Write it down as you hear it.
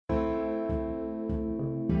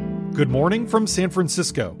Good morning from San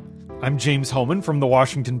Francisco. I'm James Hohmann from The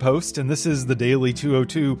Washington Post, and this is the Daily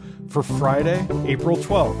 202 for Friday, April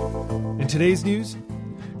 12th. In today's news,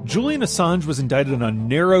 Julian Assange was indicted on a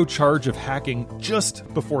narrow charge of hacking just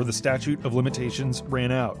before the statute of limitations ran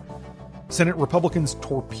out. Senate Republicans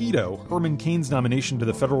torpedo Herman Cain's nomination to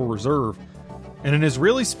the Federal Reserve, and an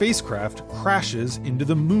Israeli spacecraft crashes into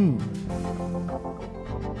the moon.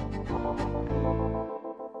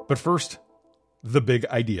 But first, the big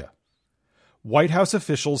idea. White House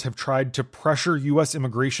officials have tried to pressure U.S.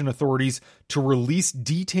 immigration authorities to release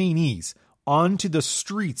detainees onto the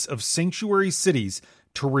streets of sanctuary cities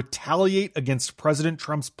to retaliate against President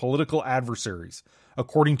Trump's political adversaries,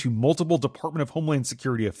 according to multiple Department of Homeland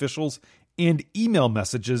Security officials and email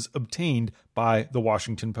messages obtained by The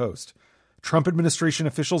Washington Post. Trump administration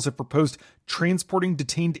officials have proposed transporting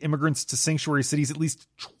detained immigrants to sanctuary cities at least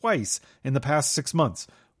twice in the past 6 months.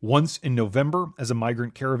 Once in November as a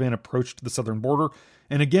migrant caravan approached the southern border,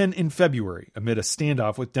 and again in February amid a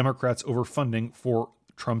standoff with Democrats over funding for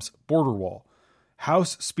Trump's border wall.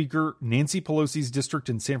 House Speaker Nancy Pelosi's district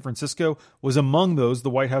in San Francisco was among those the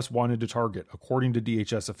White House wanted to target, according to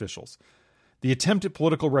DHS officials. The attempt at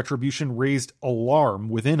political retribution raised alarm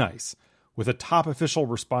within ICE, with a top official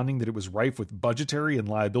responding that it was rife with budgetary and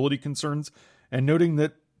liability concerns, and noting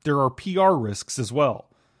that there are PR risks as well.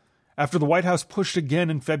 After the White House pushed again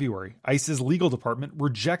in February, ICE's legal department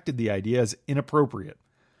rejected the idea as inappropriate.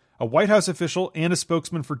 A White House official and a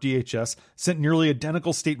spokesman for DHS sent nearly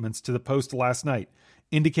identical statements to the Post last night,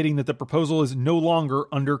 indicating that the proposal is no longer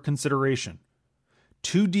under consideration.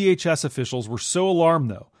 Two DHS officials were so alarmed,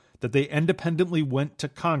 though, that they independently went to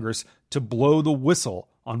Congress to blow the whistle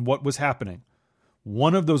on what was happening.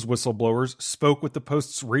 One of those whistleblowers spoke with the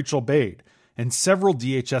Post's Rachel Bade, and several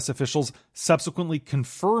DHS officials subsequently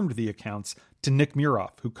confirmed the accounts to Nick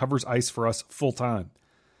Muroff, who covers ICE for us full-time.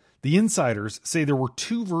 The insiders say there were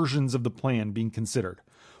two versions of the plan being considered.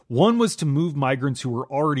 One was to move migrants who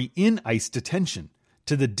were already in ICE detention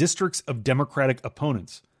to the districts of Democratic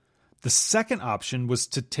opponents. The second option was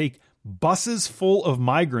to take buses full of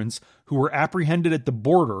migrants who were apprehended at the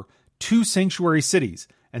border to sanctuary cities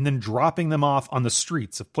and then dropping them off on the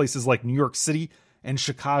streets of places like New York City and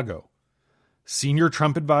Chicago. Senior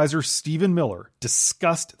Trump advisor Stephen Miller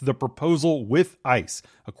discussed the proposal with ICE,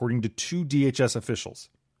 according to two DHS officials.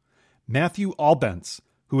 Matthew Albence,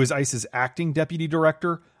 who is ICE's acting deputy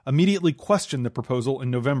director, immediately questioned the proposal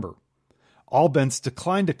in November. Albence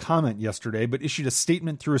declined to comment yesterday, but issued a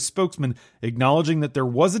statement through a spokesman acknowledging that there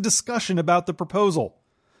was a discussion about the proposal.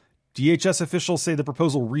 DHS officials say the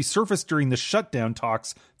proposal resurfaced during the shutdown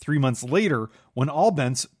talks 3 months later when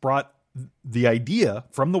Albence brought the idea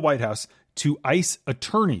from the White House to ICE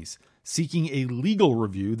attorneys seeking a legal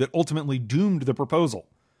review that ultimately doomed the proposal.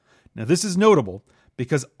 Now, this is notable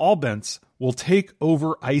because Albence will take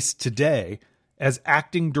over ICE today as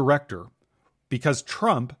acting director because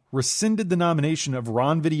Trump rescinded the nomination of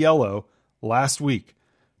Ron Vitiello last week.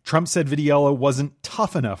 Trump said Vitiello wasn't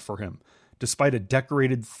tough enough for him, despite a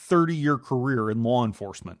decorated 30-year career in law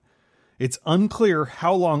enforcement. It's unclear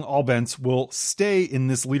how long Albence will stay in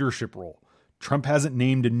this leadership role. Trump hasn't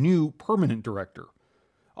named a new permanent director.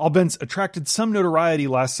 Albence attracted some notoriety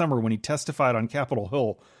last summer when he testified on Capitol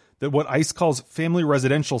Hill that what ICE calls family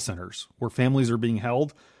residential centers, where families are being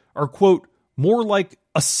held, are, quote, more like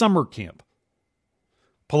a summer camp.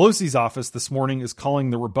 Pelosi's office this morning is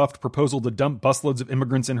calling the rebuffed proposal to dump busloads of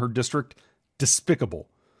immigrants in her district despicable.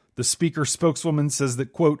 The speaker's spokeswoman says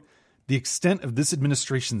that, quote, the extent of this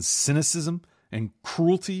administration's cynicism and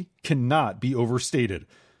cruelty cannot be overstated.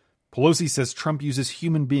 Pelosi says Trump uses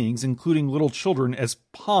human beings, including little children, as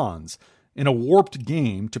pawns in a warped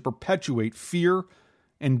game to perpetuate fear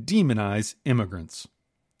and demonize immigrants.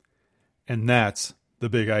 And that's the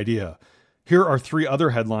big idea. Here are three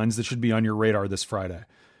other headlines that should be on your radar this Friday.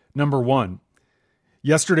 Number one,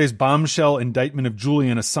 yesterday's bombshell indictment of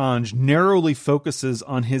Julian Assange narrowly focuses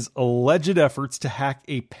on his alleged efforts to hack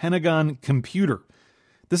a Pentagon computer.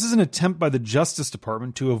 This is an attempt by the Justice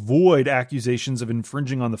Department to avoid accusations of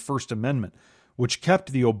infringing on the First Amendment, which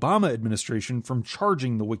kept the Obama administration from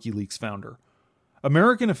charging the WikiLeaks founder.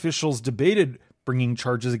 American officials debated bringing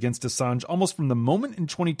charges against Assange almost from the moment in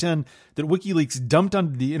 2010 that WikiLeaks dumped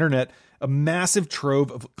onto the internet a massive trove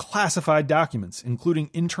of classified documents, including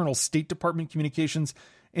internal State Department communications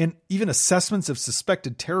and even assessments of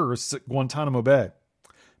suspected terrorists at Guantanamo Bay.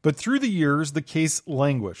 But through the years, the case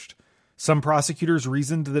languished. Some prosecutors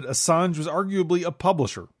reasoned that Assange was arguably a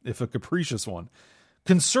publisher, if a capricious one.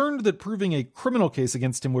 Concerned that proving a criminal case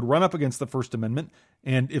against him would run up against the First Amendment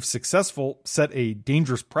and, if successful, set a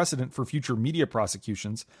dangerous precedent for future media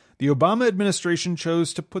prosecutions, the Obama administration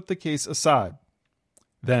chose to put the case aside.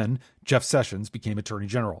 Then, Jeff Sessions became Attorney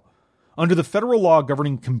General. Under the federal law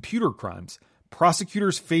governing computer crimes,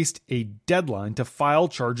 prosecutors faced a deadline to file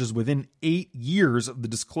charges within 8 years of the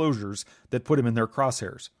disclosures that put him in their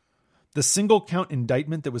crosshairs. The single-count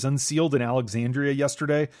indictment that was unsealed in Alexandria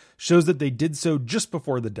yesterday shows that they did so just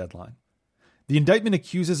before the deadline. The indictment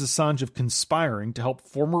accuses Assange of conspiring to help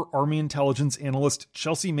former Army intelligence analyst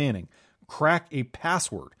Chelsea Manning crack a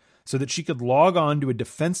password so that she could log on to a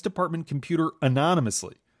Defense Department computer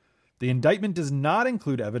anonymously. The indictment does not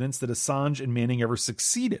include evidence that Assange and Manning ever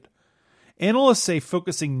succeeded. Analysts say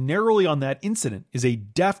focusing narrowly on that incident is a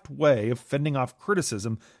deft way of fending off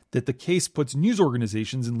criticism that the case puts news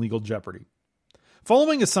organizations in legal jeopardy.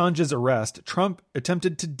 Following Assange's arrest, Trump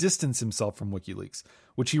attempted to distance himself from WikiLeaks,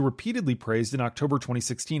 which he repeatedly praised in October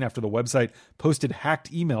 2016 after the website posted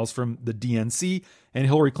hacked emails from the DNC and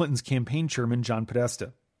Hillary Clinton's campaign chairman, John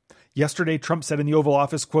Podesta. Yesterday, Trump said in the Oval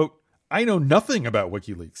Office, quote, "I know nothing about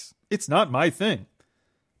WikiLeaks. It's not my thing."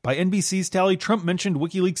 By NBC's tally, Trump mentioned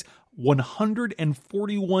WikiLeaks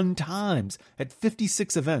 141 times at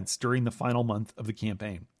 56 events during the final month of the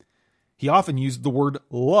campaign. He often used the word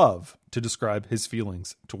love to describe his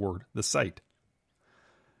feelings toward the site.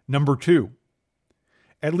 Number 2.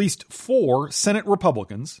 At least 4 Senate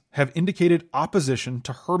Republicans have indicated opposition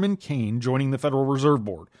to Herman Cain joining the Federal Reserve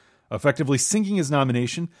Board, effectively sinking his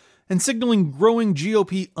nomination and signaling growing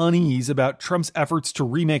GOP unease about Trump's efforts to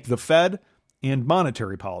remake the Fed and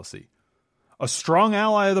monetary policy. A strong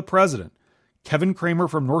ally of the president, Kevin Cramer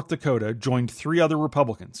from North Dakota, joined 3 other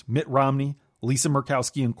Republicans, Mitt Romney, Lisa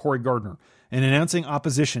Murkowski, and Cory Gardner, in announcing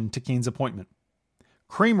opposition to Cain's appointment.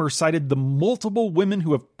 Cramer cited the multiple women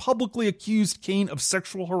who have publicly accused Cain of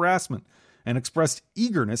sexual harassment and expressed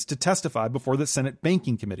eagerness to testify before the Senate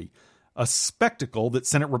Banking Committee, a spectacle that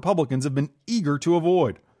Senate Republicans have been eager to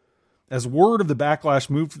avoid. As word of the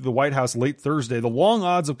backlash moved through the White House late Thursday, the long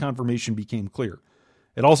odds of confirmation became clear.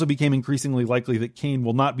 It also became increasingly likely that Cain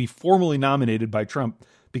will not be formally nominated by Trump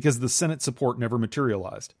because the Senate support never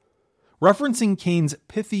materialized. Referencing Cain's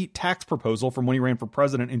pithy tax proposal from when he ran for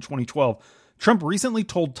president in 2012, Trump recently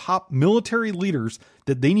told top military leaders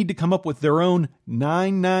that they need to come up with their own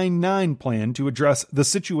 999 plan to address the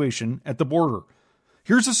situation at the border.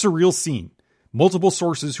 Here's a surreal scene. Multiple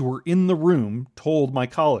sources who were in the room told my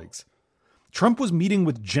colleagues. Trump was meeting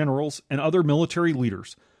with generals and other military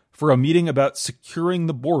leaders for a meeting about securing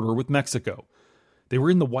the border with Mexico. They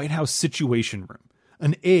were in the White House Situation Room.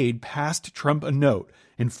 An aide passed Trump a note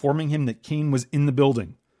informing him that Cain was in the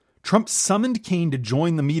building. Trump summoned Cain to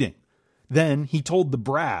join the meeting. Then he told the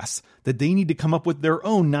brass that they need to come up with their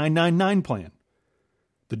own 999 plan.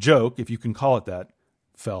 The joke, if you can call it that,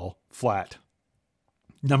 fell flat.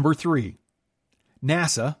 Number 3.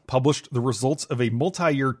 NASA published the results of a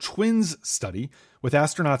multi-year twins study with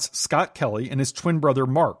astronauts Scott Kelly and his twin brother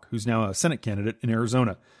Mark, who's now a Senate candidate in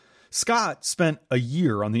Arizona. Scott spent a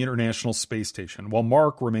year on the International Space Station, while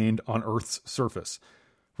Mark remained on Earth's surface.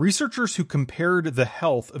 Researchers who compared the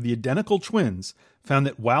health of the identical twins found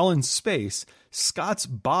that while in space, Scott's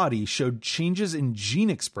body showed changes in gene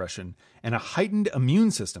expression and a heightened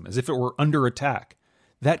immune system, as if it were under attack.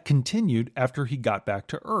 That continued after he got back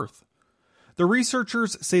to Earth. The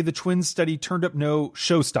researchers say the twins study turned up no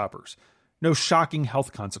showstoppers, no shocking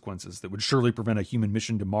health consequences that would surely prevent a human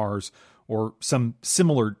mission to Mars or some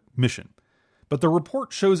similar mission. But the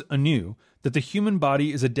report shows anew that the human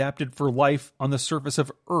body is adapted for life on the surface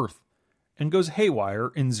of Earth and goes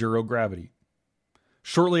haywire in zero gravity.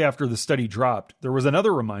 Shortly after the study dropped, there was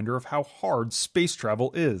another reminder of how hard space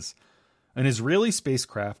travel is. An Israeli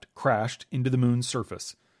spacecraft crashed into the moon's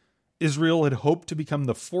surface. Israel had hoped to become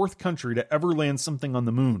the 4th country to ever land something on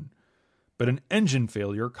the moon, but an engine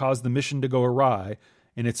failure caused the mission to go awry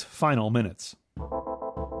in its final minutes.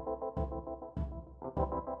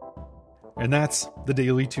 And that's the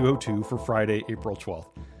Daily 202 for Friday, April 12th.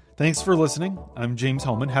 Thanks for listening. I'm James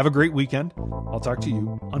Hellman. Have a great weekend. I'll talk to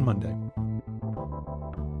you on Monday.